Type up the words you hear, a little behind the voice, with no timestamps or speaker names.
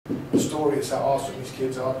the story is how awesome these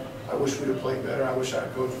kids are. I wish we'd have played better. I wish I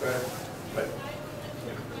had coached better. But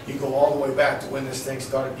you go all the way back to when this thing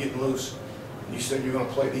started getting loose. And you said you're going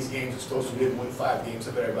to play these games. It's supposed to be win 5 games.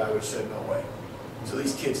 I bet everybody would have said no way. So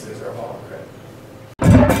these kids deserve all the credit.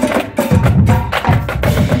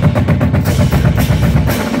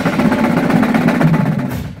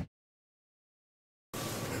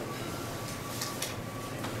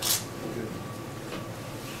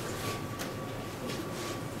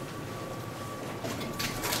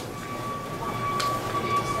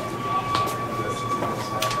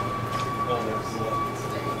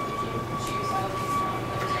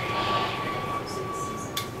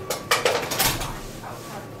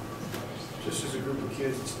 Just as a group of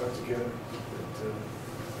kids that stuck together,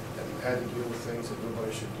 that had to deal with things that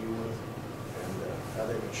nobody should deal with, and how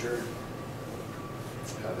they matured,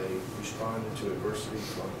 how they responded to adversity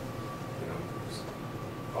from,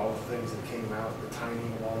 all the things that came out, the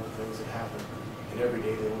timing of all the things that happened, and every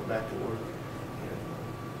day they went back to work, and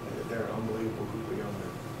they're an unbelievable group of young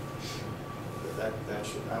men. That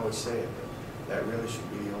should, I would say it, that really should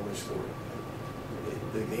be the only story.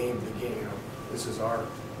 The game, this is our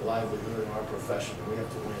livelihood and our profession, and we have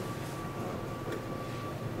to win.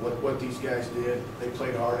 What these guys did, they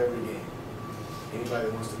played hard every game. Anybody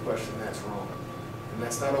that wants to question that's wrong. And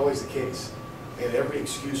that's not always the case. They had every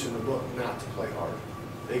excuse in the book not to play hard.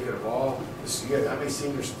 They could have all, how many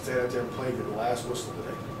seniors stayed out there and played to the last whistle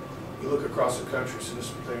today? You look across the country, as soon as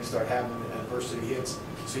things start happening, adversity hits,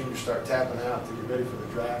 seniors start tapping out to get ready for the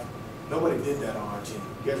draft. Nobody did that on our team.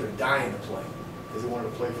 You guys are dying to play because they wanted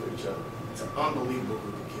to play for each other. It's an unbelievable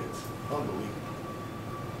group of kids. Unbelievable.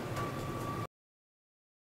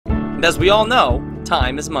 And as we all know,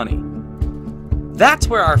 time is money. That's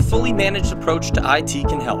where our fully managed approach to IT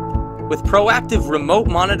can help. With proactive remote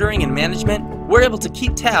monitoring and management, we're able to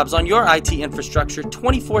keep tabs on your IT infrastructure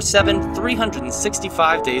 24/7,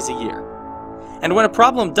 365 days a year. And when a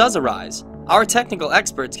problem does arise, our technical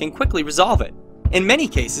experts can quickly resolve it, in many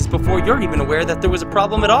cases before you're even aware that there was a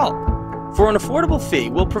problem at all. For an affordable fee,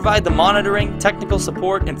 we'll provide the monitoring, technical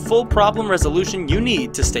support, and full problem resolution you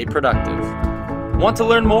need to stay productive. Want to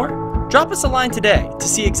learn more? Drop us a line today to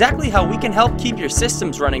see exactly how we can help keep your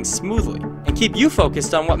systems running smoothly and keep you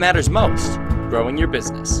focused on what matters most, growing your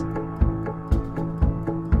business.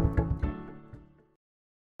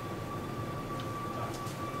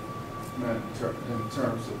 Matt, in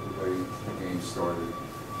terms of the way the game started,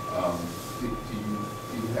 do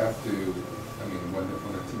you have to, when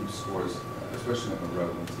a team scores, especially on the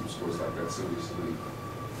road, when a team scores like that so easily,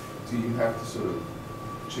 do you have to sort of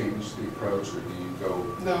change the approach, or do you go?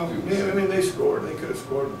 No, they scored. They could have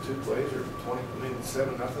scored in 2 plays or 20.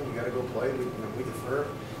 7-0. You got to go play. We defer.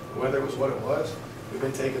 The weather was what it was. We've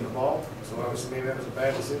been taking the ball, so obviously maybe that was a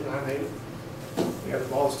bad decision. I made it. We had the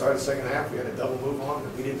ball to start the second half. We had a double move on,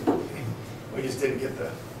 but we just didn't get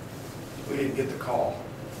the call.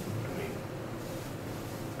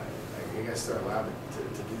 I guess they're allowed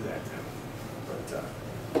to do that now, but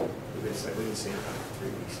we didn't see it for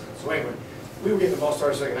 3 weeks. So anyway, we were getting the ball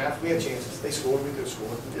started second half. We had chances. They scored. We could have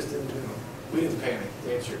scored. We just didn't. We didn't panic.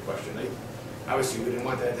 To answer your question, obviously we didn't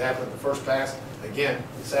want that to happen. The first pass, again,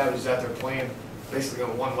 the Savages out there playing basically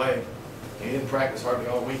on one leg. And he didn't practice hardly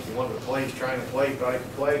all week. He wanted to play. He's trying to play. He thought he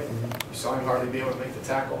could play. You saw him hardly be able to make the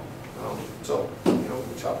tackle. So we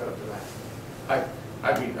chalk it up to that.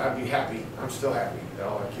 I'd be happy. I'm still happy that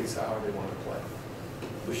all our kids, however they wanted to play.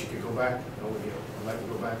 Wish you could go back. I'd like to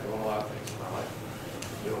go back to a lot of things in my life.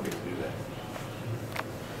 You don't get to do that.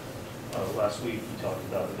 Last week you talked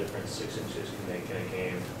about the difference 6 inches can make in a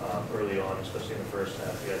game early on, especially in the first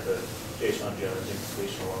half. You had the Jason Jones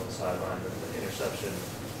incompletion along the sideline, and the interception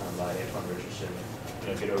by Antoine Richardson,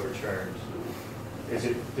 get overturned. Is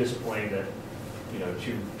it disappointing that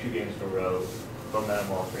two games in a row,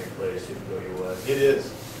 momentum all 3 plays didn't go your way? It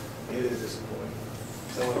is. It is disappointing.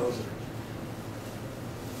 Some of those are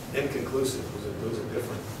inconclusive. Those are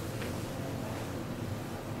different.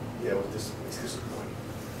 Yeah, it's disappointing.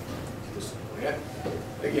 It's disappointing.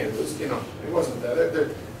 Again, it wasn't that.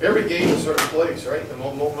 Every game is a certain place, right?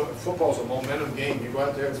 Football's a momentum game. You go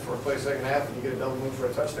out there for a play second half and you get a double move for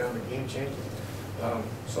a touchdown, the game changes.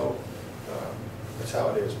 That's how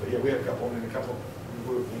it is. But yeah, we had a couple. He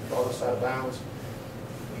called us out of bounds.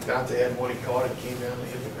 Dante had one, he caught it, came down,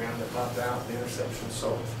 hit the ground, that popped out, the interception.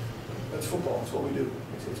 So that's football. That's what we do.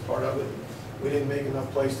 It's part of it. We didn't make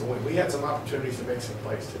enough plays to win. We had some opportunities to make some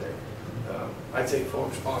plays today. I take full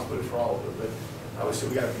responsibility for all of it, but obviously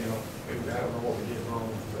we got to, maybe I don't know what we did wrong,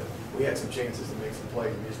 but we had some chances to make some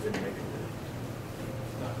plays. We just didn't make it.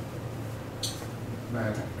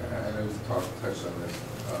 Man, I know you've touched on this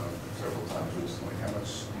several times recently. How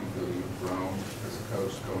much do you feel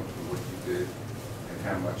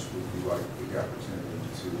how much would you like the opportunity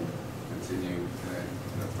to continue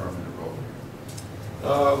in a permanent role?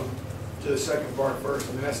 To the second part first,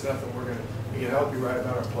 I mean, that's nothing we're going to, again, I hope you're right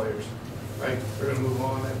about our players, right? They're going to move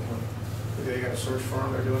on. They got a search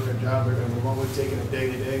firm, they're doing their job, they're going to move on. We're taking it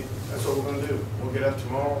day to day. That's what we're going to do. We'll get up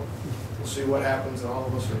tomorrow, we'll see what happens, and all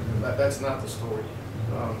of us are, that's not the story.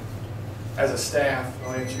 As a staff,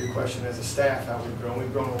 I'll answer your question, as a staff, how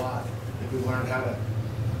we've grown a lot. I think we've learned how to,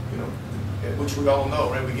 you know, which we all know,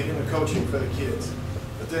 right? We get into coaching for the kids,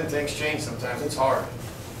 but then things change sometimes. It's hard.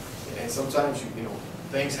 And sometimes, you know,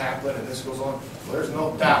 things happen and this goes on. Well, there's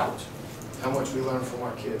no doubt how much we learned from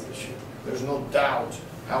our kids this year. There's no doubt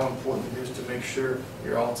how important it is to make sure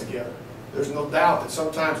you're all together. There's no doubt that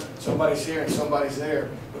sometimes somebody's here and somebody's there,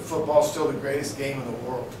 but football's still the greatest game in the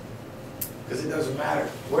world. Because it doesn't matter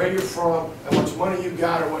where you're from, how much money you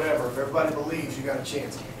got or whatever. If everybody believes, you got a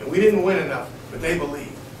chance. And we didn't win enough, but they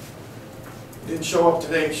believed. Didn't show up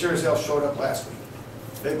today, sure as hell showed up last week.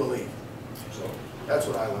 They believe. So that's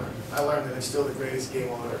what I learned. I learned that it's still the greatest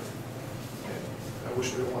game on earth. And I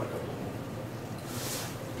wish we won a couple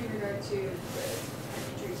more. In regard to the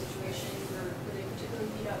injury situation, were they particularly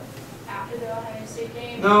beat up after the Ohio State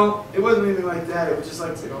game? No, it wasn't anything like that. It was just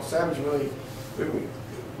like, you know, Savage really,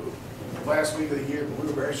 last week of the year, we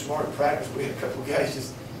were very smart in practice. We had a couple of guys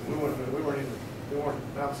just, we weren't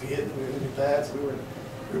obviously hitting, we were hitting pads, we were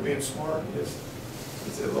being smart. And just,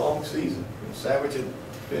 it's a long season. You know, Savage had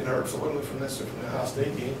been hurt, so wasn't from the Ohio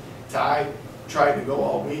State game. Ty tried to go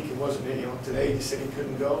all week and wasn't, you know, today he said he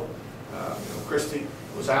couldn't go. You know, Christie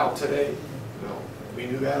was out today. You know, we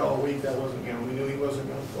knew that all week. That wasn't, you know, we knew he wasn't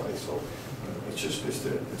going to play. So it's just, it's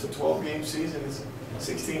a 12-game season. It's a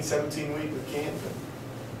 16, 17 week with camp.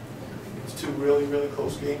 It's two really, really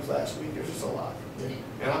close games last week. There's just a lot.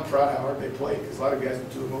 And I'm proud how hard they played because a lot of guys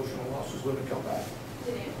with 2 emotional losses wouldn't come back.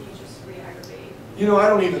 Did Anthony just re-aggravate? You know, I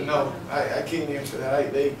don't even know. I can't answer that.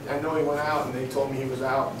 I know he went out and they told me he was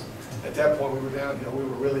out. At that point, we were down, you know, we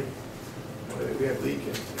were really, we had Leak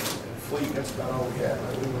and Fleet, that's about all we had.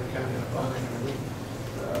 Like, we were kind of in a bind.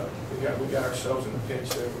 And we got ourselves in a pinch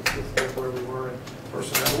there with where we were and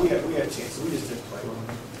personnel. We had chances. We just didn't play well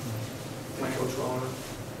enough. And Coach Rollin.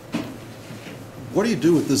 What do you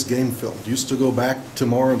do with this game film? Do you still go back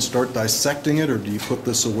tomorrow and start dissecting it, or do you put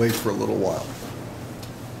this away for a little while?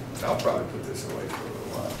 I'll probably put this away for a little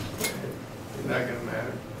while. It's not going to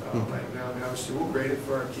matter right now. I mean, obviously, we'll grade it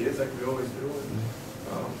for our kids like we always do.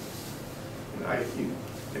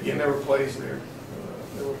 And again, there were plays there.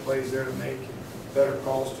 There were plays there to make, and better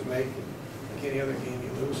calls to make, and like any other game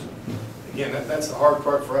you lose. And again, that's the hard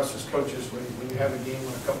part for us as coaches when you have a game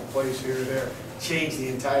with a couple plays here or there, change the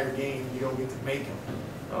entire game, you don't get to make them.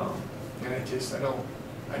 And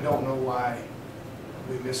I don't know why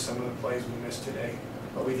we missed some of the plays we missed today,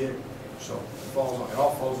 but we did. So it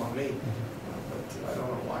all falls on me. But I don't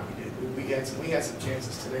know why we did. We had some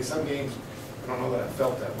chances today. Some games, I don't know that I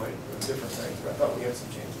felt that way. Different things, but I thought we had some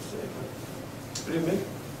chances today. But we didn't make it.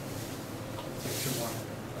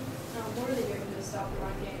 What are they doing to stop the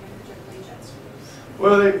run game and particularly jet sweeps?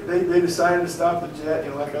 Well, they decided to stop the jet,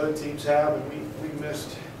 you know, like other teams have, and we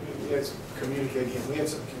missed. We had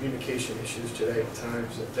some communication issues today at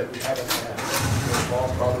times that we haven't had. The ball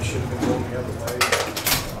probably should have been going the other way.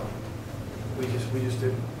 We just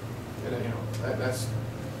didn't. And you know, that's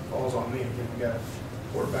falls on me. Again, we got a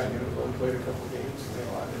quarterback, you know, who only played a couple of games, and they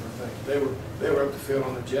had a lot of different things. They were up the field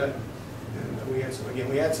on the jet, and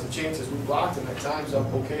we had some chances. We blocked them at times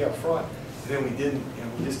up front, and then we didn't. You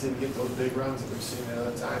know, we just didn't get those big runs that we've seen at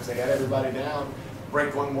other times. They had everybody down,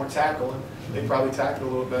 break one more tackle, and they probably tackled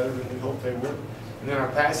a little better than we hoped they would. And then our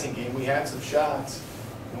passing game, we had some shots,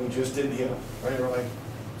 and we just didn't hit them. Right? We're like,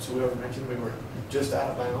 so we mentioned, we were just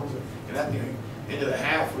out of bounds, and that, you know, into the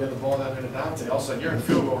half, we had the ball down there to Dante. All of a sudden, you're in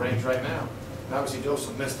field goal range right now. And obviously,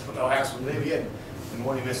 Joseph missed the last one. Maybe he had, and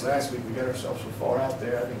one he missed last week. We got ourselves so far out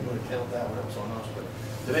there. I think we would count that one. That was on us. But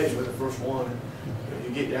today's was the first one. And, you know,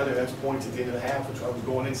 you get down there, that's points at the end of the half, which I was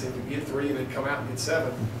going in saying, if you get 3 and then come out and get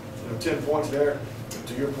 7, you know, 10 points there. And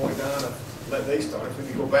to your point, Don, let they start. If we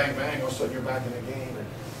could go bang, bang, all of a sudden you're back in the game. And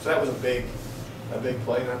so that was a big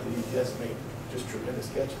play. Not that he hasn't made just tremendous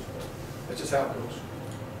catches, but that's just how it goes.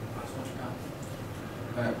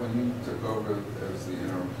 When you took over as the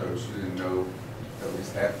interim coach, you didn't know at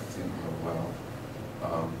least half the team real well.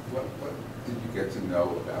 What did you get to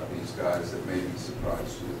know about these guys that maybe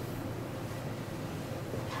surprised you?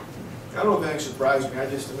 I don't think it surprised me. I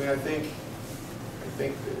think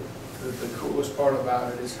the coolest part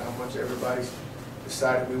about it is how much everybody's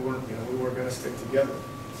decided we weren't going to stick together.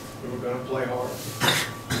 We were going to play hard.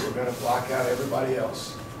 We were going to block out everybody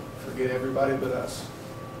else, forget everybody but us,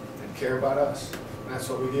 and care about us. And that's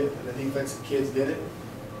what we did, and the defensive kids did it.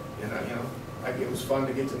 And, you know, like it was fun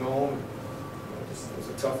to get to know them. You know, it was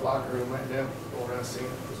a tough locker room right now, going around seeing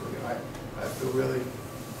it. You know, I feel really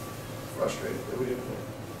frustrated that we didn't win.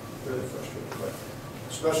 Really frustrated.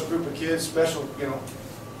 But special group of kids, special, you know,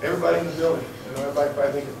 everybody in the building. You know, everybody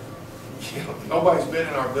probably thinking, you know, nobody's been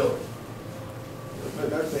in our building. But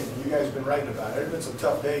another thing, you guys have been writing about it. There's been some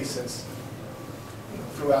tough days since, you know,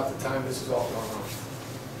 throughout the time this has all gone on.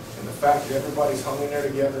 And the fact that everybody's hung in there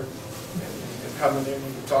together and coming in,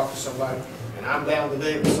 you can talk to somebody, and I'm down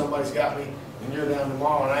today, but somebody's got me, and you're down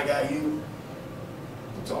tomorrow, and I got you.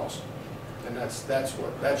 It's awesome. And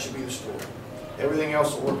that should be the story. Everything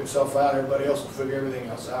else will work itself out. Everybody else will figure everything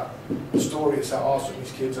else out. The story is how awesome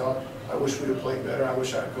these kids are. I wish we'd have played better. I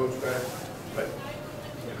wish I had coached better. But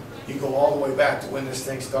you go all the way back to when this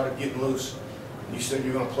thing started getting loose. And you said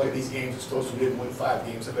you're going to play these games. It's supposed to we didn't win 5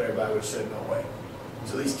 games. I bet everybody would have said no way.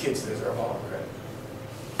 So these kids deserve all the credit.